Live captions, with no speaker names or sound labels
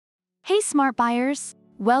Hey smart buyers!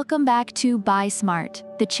 Welcome back to Buy Smart,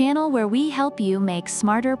 the channel where we help you make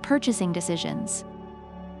smarter purchasing decisions.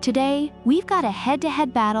 Today, we've got a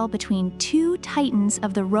head-to-head battle between two titans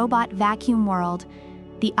of the robot vacuum world,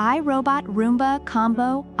 the iRobot Roomba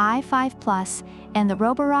Combo i5 Plus and the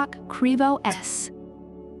Roborock Qrevo S.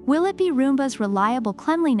 Will it be Roomba's reliable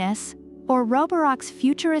cleanliness, or Roborock's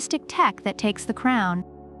futuristic tech that takes the crown?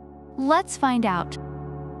 Let's find out.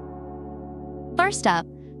 First up,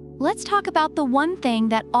 let's talk about the one thing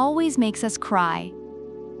that always makes us cry: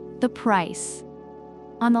 the price.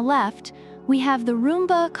 On the left, we have the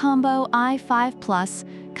Roomba Combo i5 Plus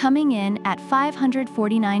coming in at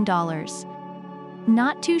 $549.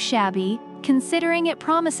 Not too shabby, considering it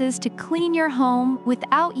promises to clean your home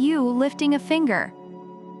without you lifting a finger.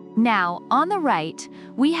 Now, on the right,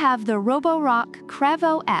 we have the Roborock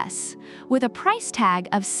Qrevo S with a price tag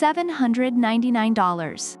of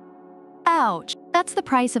 $799. Ouch, that's the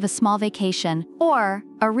price of a small vacation or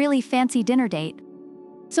a really fancy dinner date.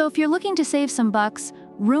 So if you're looking to save some bucks,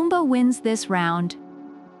 Roomba wins this round.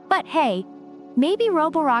 But hey, maybe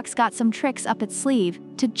Roborock's got some tricks up its sleeve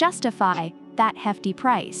to justify that hefty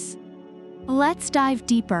price. Let's dive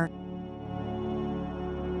deeper.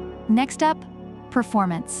 Next up,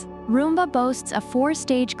 performance. Roomba boasts a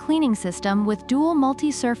 4-stage cleaning system with dual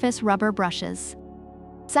multi-surface rubber brushes.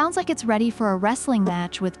 Sounds like it's ready for a wrestling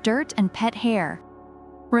match with dirt and pet hair.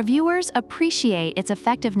 Reviewers appreciate its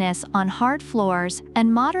effectiveness on hard floors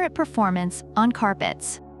and moderate performance on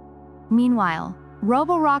carpets. Meanwhile,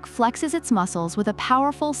 Roborock flexes its muscles with a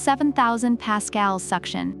powerful 7,000 pascals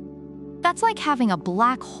suction. That's like having a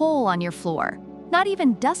black hole on your floor. Not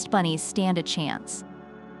even dust bunnies stand a chance.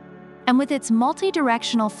 And with its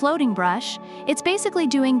multi-directional floating brush, it's basically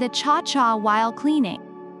doing the cha-cha while cleaning.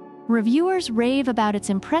 Reviewers rave about its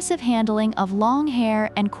impressive handling of long hair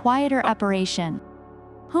and quieter operation.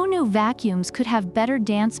 Who knew vacuums could have better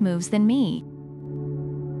dance moves than me?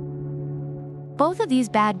 Both of these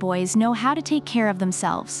bad boys know how to take care of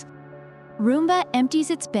themselves. Roomba empties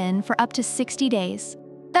its bin for up to 60 days.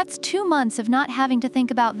 That's 2 months of not having to think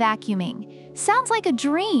about vacuuming. Sounds like a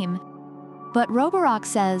dream! But Roborock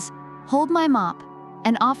says, "Hold my mop,"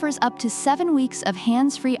 and offers up to 7 weeks of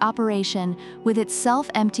hands-free operation with its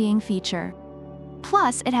self-emptying feature.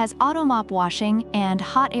 Plus, it has auto mop washing and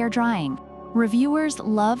hot air drying. Reviewers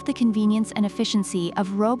love the convenience and efficiency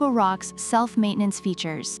of Roborock's self-maintenance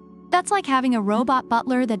features. That's like having a robot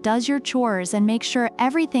butler that does your chores and makes sure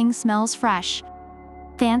everything smells fresh.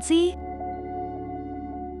 Fancy?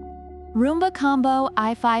 Roomba Combo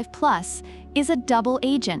i5 Plus is a double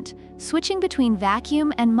agent, switching between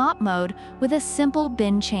vacuum and mop mode with a simple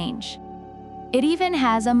bin change. It even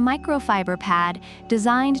has a microfiber pad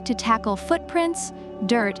designed to tackle footprints,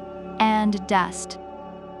 dirt, and dust.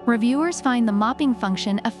 Reviewers find the mopping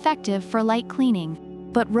function effective for light cleaning,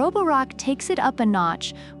 but Roborock takes it up a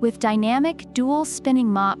notch with dynamic dual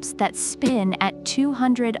spinning mops that spin at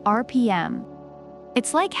 200 RPM.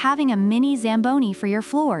 It's like having a mini Zamboni for your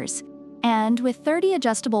floors. And with 30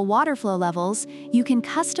 adjustable water flow levels, you can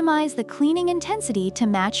customize the cleaning intensity to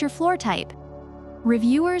match your floor type.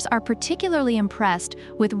 Reviewers are particularly impressed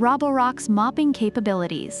with Roborock's mopping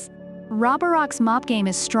capabilities. Roborock's mop game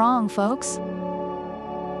is strong, folks.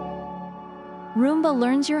 Roomba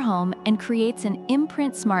learns your home and creates an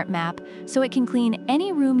imprint smart map so it can clean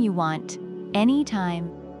any room you want,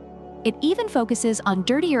 anytime. It even focuses on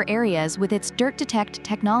dirtier areas with its Dirt Detect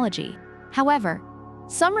technology. However,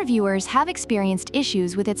 some reviewers have experienced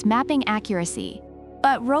issues with its mapping accuracy.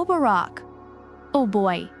 But Roborock, oh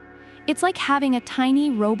boy, it's like having a tiny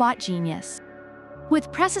robot genius.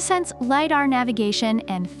 With PreciSense LiDAR navigation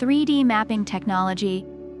and 3D mapping technology,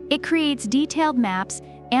 it creates detailed maps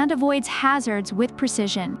and avoids hazards with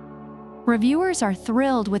precision. Reviewers are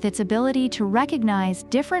thrilled with its ability to recognize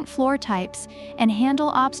different floor types and handle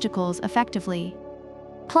obstacles effectively.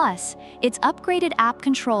 Plus, its upgraded app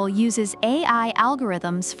control uses AI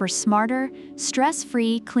algorithms for smarter,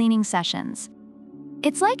 stress-free cleaning sessions.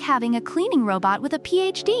 It's like having a cleaning robot with a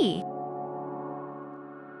PhD.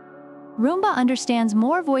 Roomba understands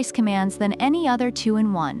more voice commands than any other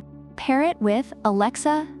two-in-one. Pair it with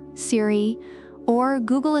Alexa, Siri, or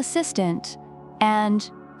Google Assistant, and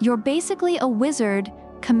you're basically a wizard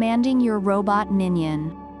commanding your robot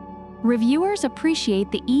minion. Reviewers appreciate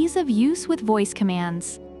the ease of use with voice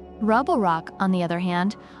commands. Roborock, on the other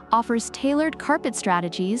hand, offers tailored carpet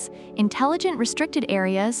strategies, intelligent restricted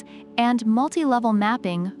areas, and multi-level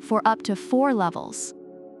mapping for up to 4 levels.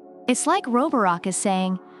 It's like Roborock is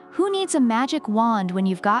saying, "Who needs a magic wand when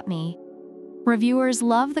you've got me?" Reviewers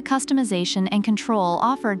love the customization and control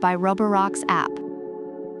offered by Roborock's app.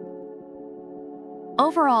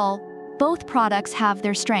 Overall, both products have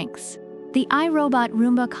their strengths. The iRobot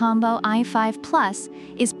Roomba Combo i5 Plus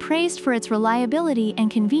is praised for its reliability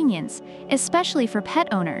and convenience, especially for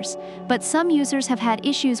pet owners, but some users have had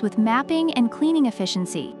issues with mapping and cleaning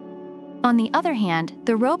efficiency. On the other hand,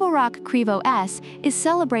 the Roborock Qrevo S is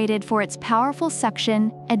celebrated for its powerful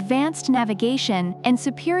suction, advanced navigation, and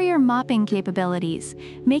superior mopping capabilities,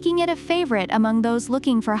 making it a favorite among those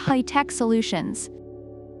looking for high-tech solutions.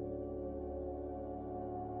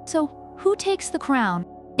 So, who takes the crown?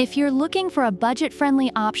 If you're looking for a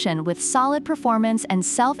budget-friendly option with solid performance and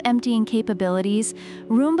self-emptying capabilities,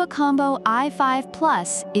 Roomba Combo i5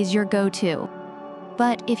 Plus is your go-to.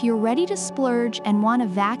 But if you're ready to splurge and want a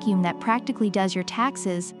vacuum that practically does your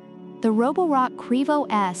taxes, the Roborock Qrevo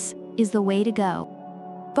S is the way to go.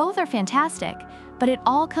 Both are fantastic, but it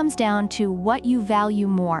all comes down to what you value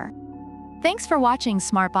more. Thanks for watching,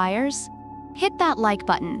 smart buyers. Hit that like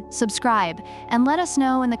button, subscribe, and let us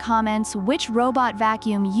know in the comments which robot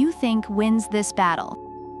vacuum you think wins this battle.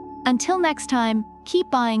 Until next time, keep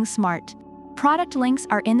buying smart. Product links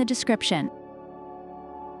are in the description.